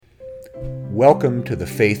Welcome to the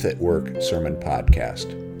Faith at Work Sermon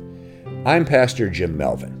Podcast. I'm Pastor Jim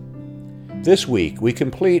Melvin. This week we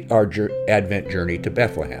complete our Advent journey to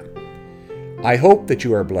Bethlehem. I hope that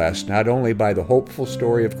you are blessed not only by the hopeful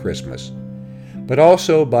story of Christmas, but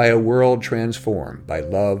also by a world transformed by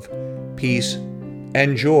love, peace,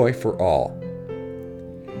 and joy for all.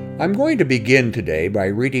 I'm going to begin today by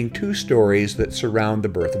reading two stories that surround the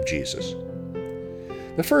birth of Jesus.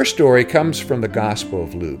 The first story comes from the Gospel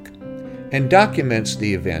of Luke and documents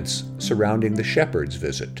the events surrounding the shepherds'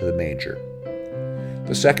 visit to the manger.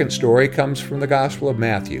 The second story comes from the Gospel of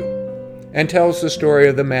Matthew and tells the story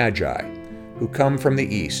of the Magi who come from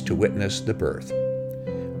the east to witness the birth.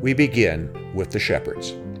 We begin with the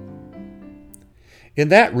shepherds. In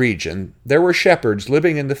that region, there were shepherds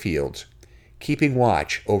living in the fields, keeping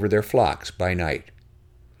watch over their flocks by night.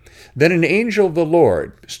 Then an angel of the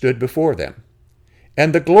Lord stood before them,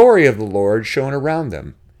 and the glory of the Lord shone around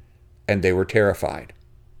them, and they were terrified.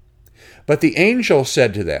 But the angel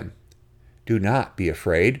said to them, "Do not be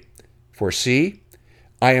afraid, for see,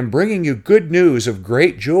 I am bringing you good news of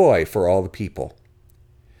great joy for all the people.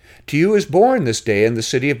 To you is born this day in the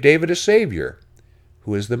city of David a Savior,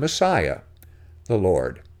 who is the Messiah, the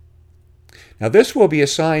Lord. Now this will be a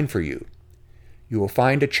sign for you. You will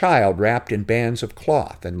find a child wrapped in bands of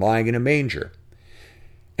cloth and lying in a manger."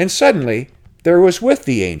 And suddenly there was with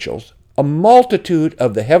the angels a multitude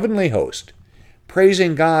of the heavenly host,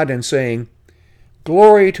 praising God and saying,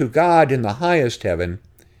 "Glory to God in the highest heaven,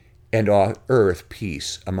 and on earth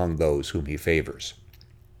peace among those whom he favors."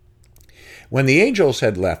 When the angels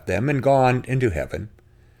had left them and gone into heaven,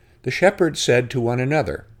 the shepherds said to one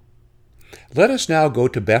another, "Let us now go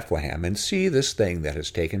to Bethlehem and see this thing that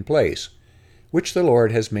has taken place, which the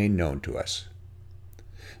Lord has made known to us."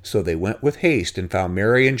 So they went with haste and found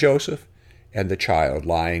Mary and Joseph and the child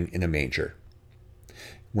lying in a manger.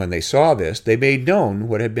 When they saw this, they made known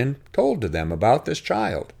what had been told to them about this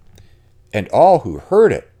child, and all who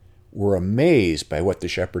heard it were amazed by what the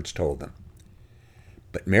shepherds told them.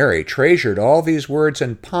 But Mary treasured all these words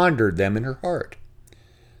and pondered them in her heart.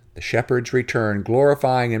 The shepherds returned,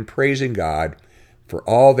 glorifying and praising God for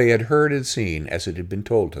all they had heard and seen as it had been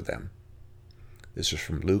told to them. This is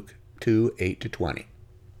from Luke 2:8-20.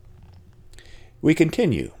 We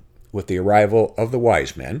continue with the arrival of the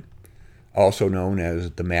wise men, also known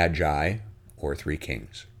as the Magi or Three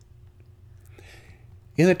Kings.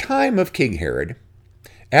 In the time of King Herod,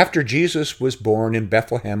 after Jesus was born in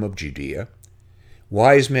Bethlehem of Judea,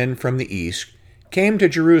 wise men from the east came to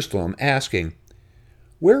Jerusalem asking,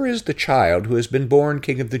 "Where is the child who has been born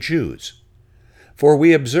King of the Jews? For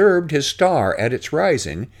we observed his star at its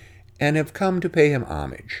rising and have come to pay him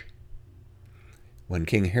homage." When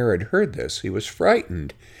King Herod heard this, he was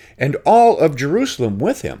frightened, and all of Jerusalem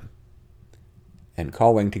with him. And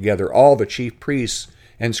calling together all the chief priests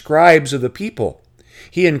and scribes of the people,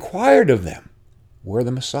 he inquired of them where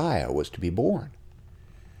the Messiah was to be born.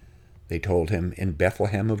 They told him, "In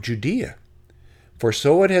Bethlehem of Judea, for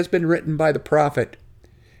so it has been written by the prophet,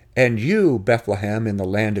 'And you, Bethlehem, in the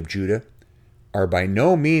land of Judah, are by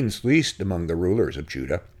no means least among the rulers of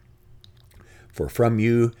Judah. For from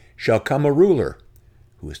you shall come a ruler,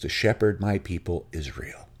 who is to shepherd my people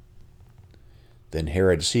Israel.'" Then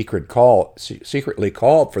Herod secretly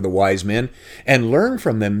called for the wise men and learned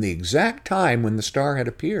from them the exact time when the star had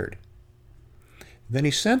appeared. Then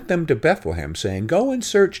he sent them to Bethlehem, saying, "Go and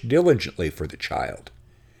search diligently for the child,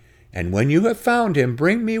 and when you have found him,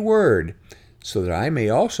 bring me word, so that I may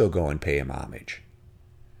also go and pay him homage."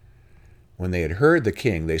 When they had heard the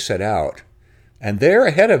king, they set out, and there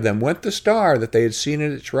ahead of them went the star that they had seen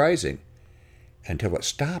at its rising, until it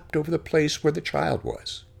stopped over the place where the child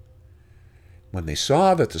was. When they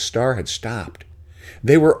saw that the star had stopped,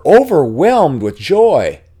 they were overwhelmed with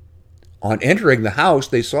joy. On entering the house,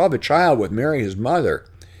 they saw the child with Mary his mother,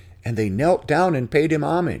 and they knelt down and paid him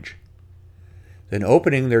homage. Then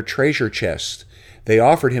opening their treasure chests, they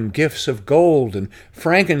offered him gifts of gold and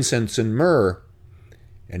frankincense and myrrh.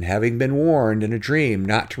 And having been warned in a dream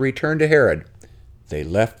not to return to Herod, they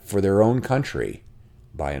left for their own country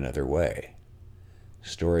by another way. The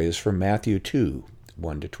story is from Matthew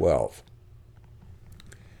 2:1-12.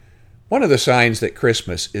 One of the signs that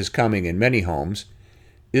Christmas is coming in many homes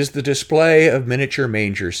is the display of miniature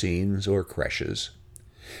manger scenes or creches.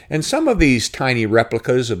 And some of these tiny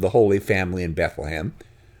replicas of the Holy Family in Bethlehem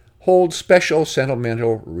hold special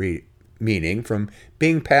sentimental meaning from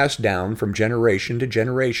being passed down from generation to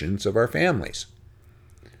generations of our families.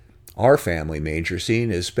 Our family manger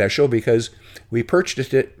scene is special because we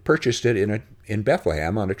purchased it in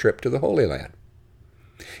Bethlehem on a trip to the Holy Land.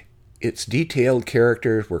 Its detailed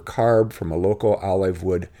characters were carved from a local olive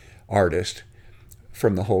wood artist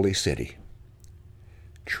from the Holy City.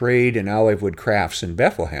 Trade in olive wood crafts in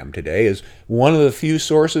Bethlehem today is one of the few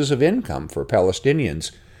sources of income for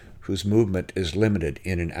Palestinians whose movement is limited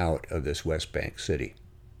in and out of this West Bank city.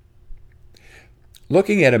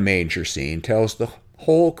 Looking at a manger scene tells the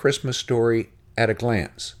whole Christmas story at a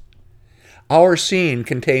glance. Our scene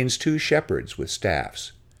contains 2 shepherds with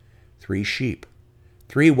staffs, 3 sheep,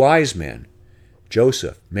 3 wise men,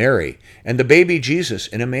 Joseph, Mary, and the baby Jesus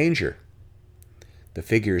in a manger. The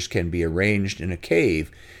figures can be arranged in a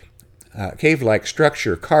cave-like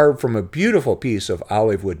structure carved from a beautiful piece of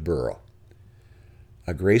olive wood burl.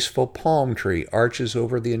 A graceful palm tree arches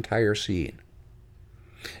over the entire scene.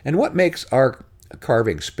 And what makes our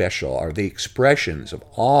carving special are the expressions of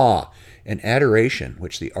awe and adoration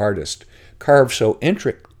which the artist carved so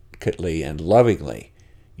intricately and lovingly,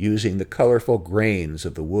 using the colorful grains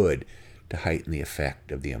of the wood to heighten the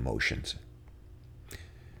effect of the emotions.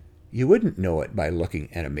 You wouldn't know it by looking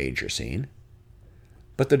at a manger scene,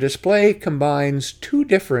 but the display combines 2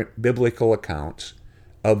 different biblical accounts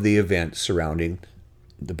of the events surrounding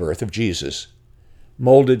the birth of Jesus,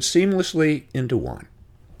 molded seamlessly into one.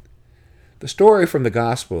 The story from the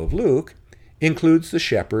Gospel of Luke includes the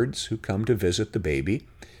shepherds who come to visit the baby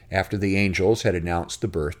after the angels had announced the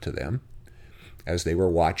birth to them, as they were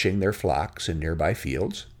watching their flocks in nearby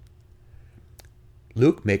fields.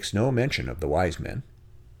 Luke makes no mention of the wise men.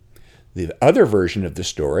 The other version of the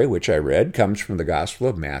story, which I read, comes from the Gospel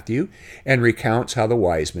of Matthew and recounts how the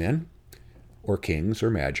wise men, or kings or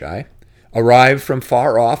magi, arrived from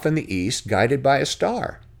far off in the east, guided by a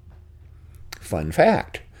star. Fun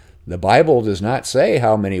fact, the Bible does not say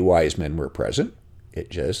how many wise men were present. It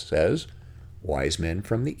just says wise men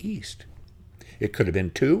from the east. It could have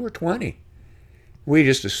been 2 or 20. We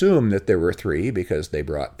just assume that there were 3 because they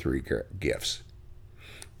brought 3 gifts.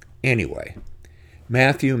 Anyway,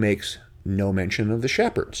 Matthew makes no mention of the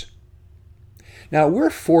shepherds. Now,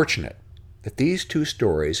 we're fortunate that these 2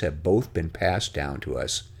 stories have both been passed down to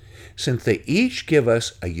us, since they each give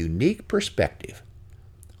us a unique perspective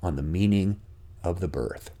on the meaning of the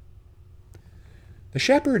birth. The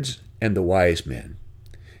shepherds and the wise men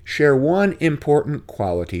share one important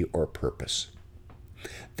quality or purpose.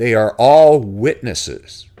 They are all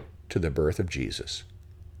witnesses to the birth of Jesus.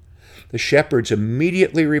 The shepherds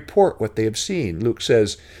immediately report what they have seen. Luke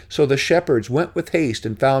says, "So the shepherds went with haste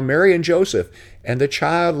and found Mary and Joseph and the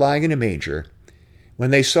child lying in a manger.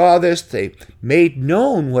 When they saw this, they made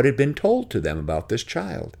known what had been told to them about this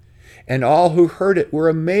child. And all who heard it were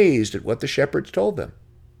amazed at what the shepherds told them.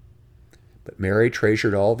 But Mary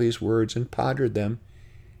treasured all these words and pondered them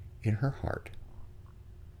in her heart."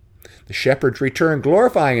 The shepherds returned,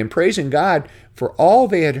 glorifying and praising God for all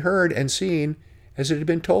they had heard and seen as it had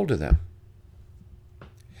been told to them.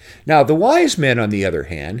 Now, the wise men, on the other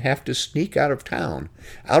hand, have to sneak out of town,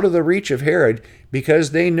 out of the reach of Herod,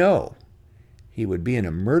 because they know he would be in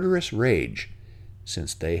a murderous rage,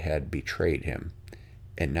 since they had betrayed him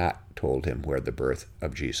and not told him where the birth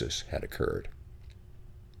of Jesus had occurred.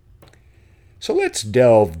 So let's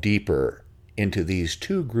delve deeper into these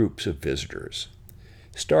 2 groups of visitors,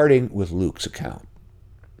 starting with Luke's account.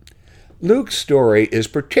 Luke's story is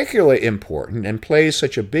particularly important and plays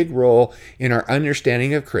such a big role in our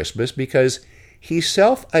understanding of Christmas because he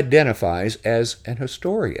self-identifies as an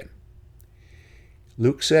historian.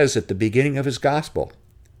 Luke says at the beginning of his gospel,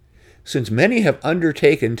 "Since many have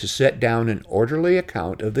undertaken to set down an orderly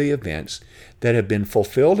account of the events that have been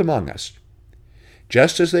fulfilled among us,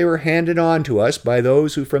 just as they were handed on to us by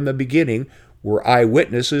those who from the beginning were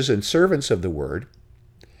eyewitnesses and servants of the word,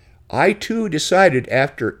 I too decided,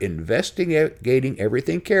 after investigating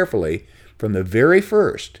everything carefully from the very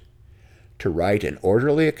first, to write an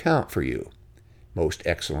orderly account for you, most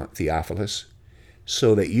excellent Theophilus,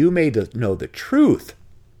 so that you may know the truth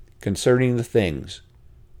concerning the things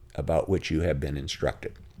about which you have been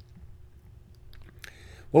instructed."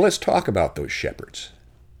 Well, let's talk about those shepherds.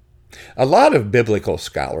 A lot of biblical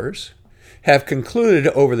scholars have concluded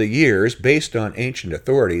over the years, based on ancient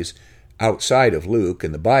authorities outside of Luke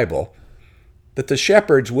and the Bible, that the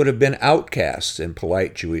shepherds would have been outcasts in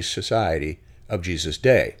polite Jewish society of Jesus'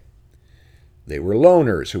 day. They were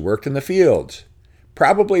loners who worked in the fields,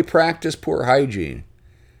 probably practiced poor hygiene,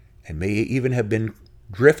 and may even have been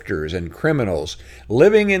drifters and criminals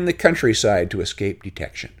living in the countryside to escape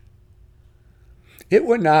detection. It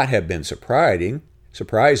would not have been surprising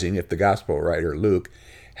if the gospel writer Luke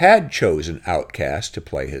had chosen outcasts to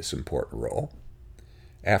play his important role.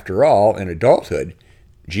 After all, in adulthood,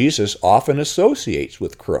 Jesus often associates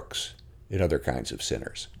with crooks and other kinds of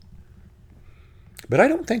sinners. But I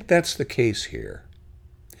don't think that's the case here.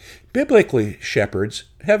 Biblically, shepherds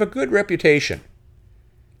have a good reputation.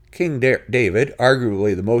 King David,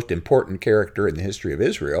 arguably the most important character in the history of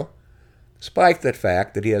Israel, despite the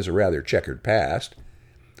fact that he has a rather checkered past,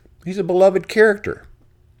 he's a beloved character.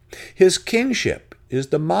 His kingship is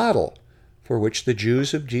the model for which the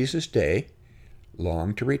Jews of Jesus' day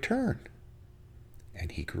longed to return.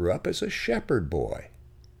 And he grew up as a shepherd boy.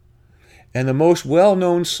 And the most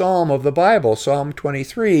well-known psalm of the Bible, Psalm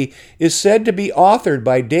 23, is said to be authored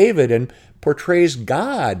by David and portrays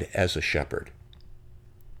God as a shepherd.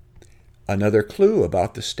 Another clue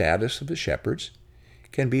about the status of the shepherds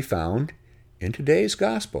can be found in today's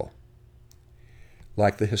gospel.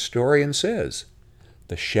 Like the historian says,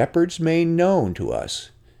 the shepherds made known to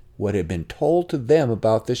us what had been told to them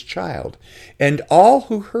about this child, and all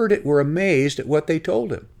who heard it were amazed at what they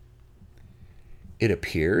told him. It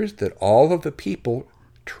appears that all of the people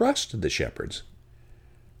trusted the shepherds,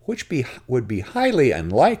 which would be highly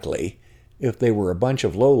unlikely if they were a bunch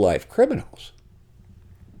of low-life criminals.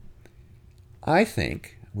 I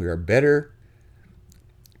think we are better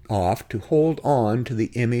off to hold on to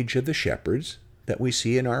the image of the shepherds that we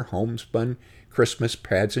see in our homespun Christmas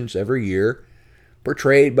presents every year,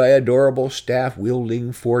 portrayed by adorable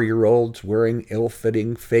staff-wielding 4-year-olds wearing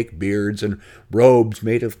ill-fitting fake beards and robes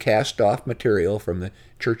made of cast-off material from the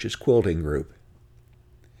church's quilting group.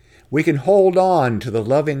 We can hold on to the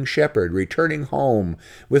loving shepherd returning home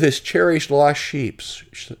with his cherished lost sheep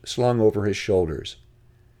slung over his shoulders.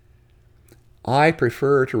 I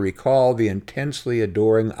prefer to recall the intensely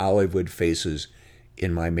adoring olive-wood faces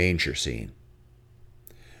in my manger scene.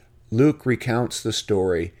 Luke recounts the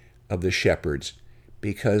story of the shepherds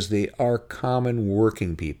because they are common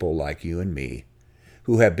working people like you and me,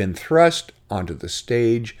 who have been thrust onto the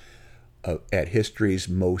stage at history's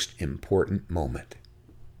most important moment.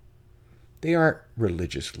 They aren't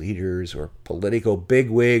religious leaders or political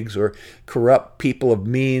bigwigs or corrupt people of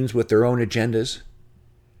means with their own agendas.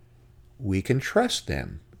 We can trust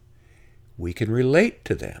them. We can relate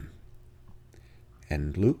to them.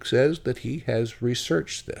 And Luke says that he has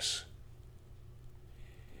researched this.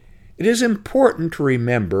 It is important to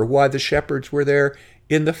remember why the shepherds were there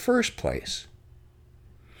in the first place.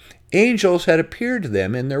 Angels had appeared to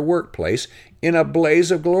them in their workplace in a blaze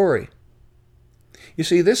of glory. You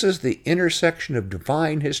see, this is the intersection of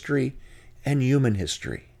divine history and human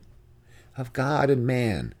history, of God and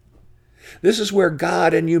man. This is where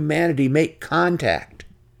God and humanity make contact.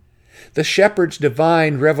 The shepherd's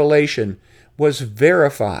divine revelation was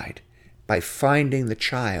verified by finding the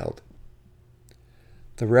child.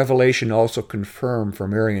 The revelation also confirmed for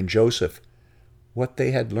Mary and Joseph what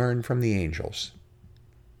they had learned from the angels.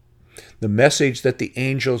 The message that the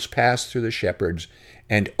angels passed through the shepherds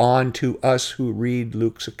and on to us who read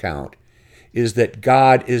Luke's account is that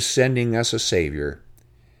God is sending us a Savior,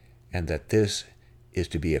 and that this is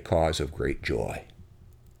to be a cause of great joy.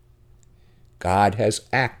 God has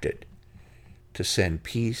acted to send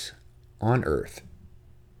peace on earth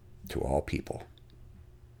to all people.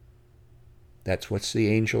 That's what the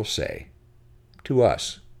angels say to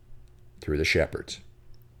us through the shepherds.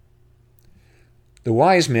 The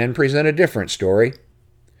wise men present a different story.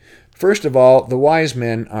 First of all, the wise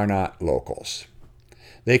men are not locals.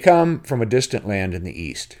 They come from a distant land in the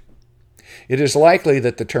east. It is likely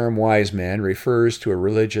that the term wise men refers to a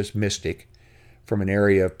religious mystic from an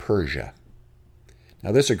area of Persia.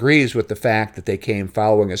 Now, this agrees with the fact that they came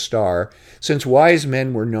following a star, since wise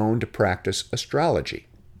men were known to practice astrology.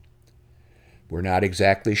 We're not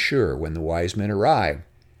exactly sure when the wise men arrived,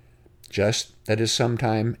 just that is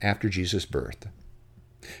sometime after Jesus' birth.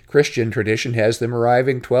 Christian tradition has them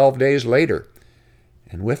arriving 12 days later,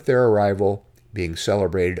 and with their arrival being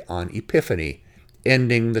celebrated on Epiphany,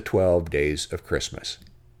 ending the 12 days of Christmas.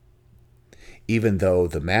 Even though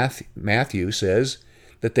the Matthew says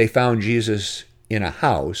that they found Jesus in a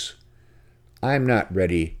house, I'm not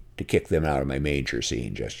ready to kick them out of my manger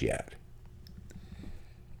scene just yet.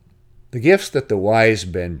 The gifts that the wise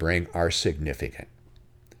men bring are significant: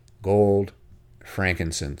 gold,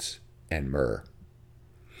 frankincense, and myrrh.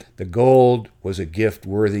 The gold was a gift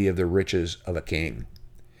worthy of the riches of a king.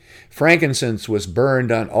 Frankincense was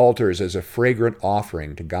burned on altars as a fragrant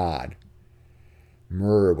offering to God.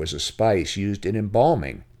 Myrrh was a spice used in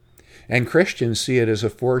embalming, and Christians see it as a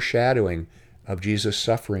foreshadowing of Jesus'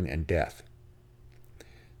 suffering and death.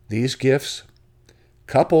 These gifts,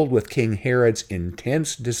 coupled with King Herod's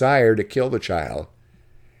intense desire to kill the child,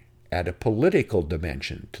 add a political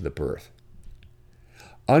dimension to the birth.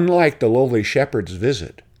 Unlike the lowly shepherd's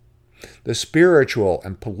visit, the spiritual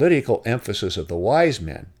and political emphasis of the wise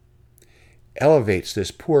men elevates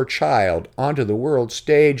this poor child onto the world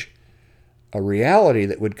stage a reality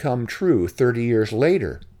that would come true 30 years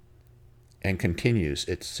later and continues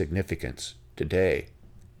its significance today.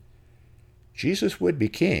 Jesus would be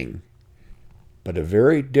king, but a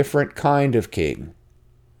very different kind of king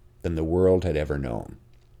than the world had ever known.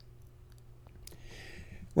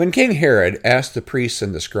 When King Herod asked the priests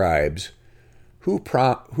and the scribes who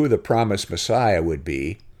the promised Messiah would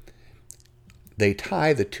be, they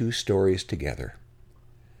tie the two stories together.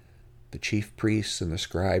 The chief priests and the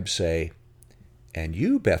scribes say, "And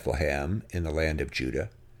you, Bethlehem, in the land of Judah,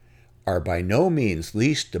 are by no means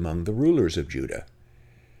least among the rulers of Judah,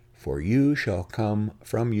 for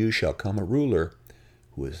from you shall come a ruler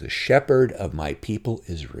who is the shepherd of my people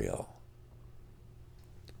Israel."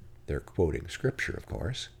 They're quoting Scripture, of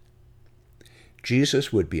course.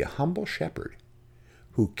 Jesus would be a humble shepherd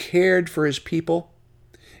who cared for his people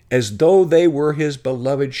as though they were his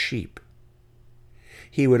beloved sheep.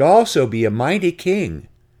 He would also be a mighty king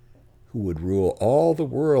who would rule all the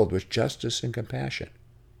world with justice and compassion.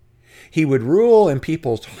 He would rule in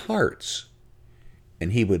people's hearts,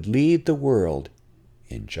 and he would lead the world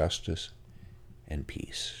in justice and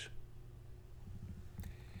peace.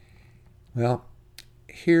 Well,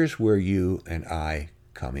 here's where you and I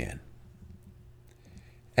come in.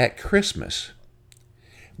 At Christmas,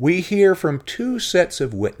 we hear from two sets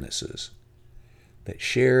of witnesses that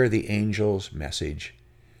share the angel's message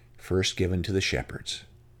first given to the shepherds.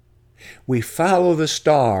 We follow the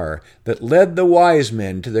star that led the wise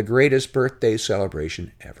men to the greatest birthday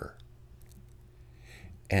celebration ever.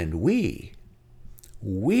 And we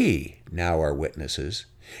now are witnesses,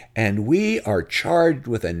 and we are charged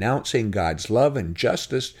with announcing God's love and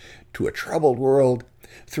justice to a troubled world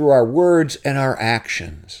through our words and our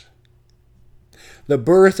actions. The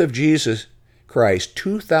birth of Jesus Christ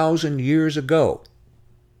 2,000 years ago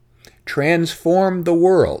transformed the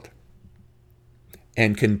world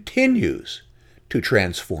and continues to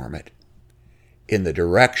transform it in the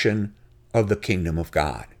direction of the kingdom of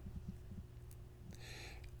God.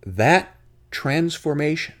 That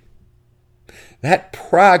transformation, that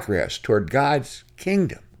progress toward God's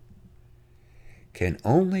kingdom can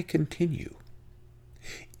only continue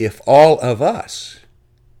if all of us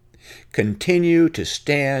continue to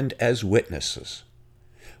stand as witnesses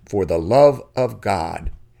for the love of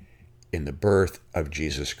God in the birth of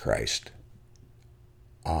Jesus Christ.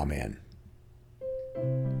 Amen.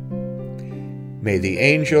 May the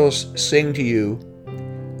angels sing to you,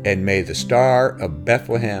 and may the star of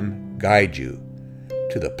Bethlehem guide you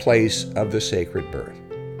to the place of the sacred birth.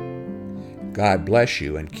 God bless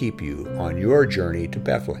you and keep you on your journey to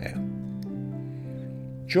Bethlehem.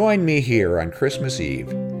 Join me here on Christmas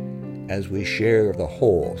Eve as we share the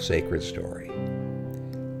whole sacred story.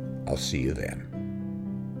 I'll see you then.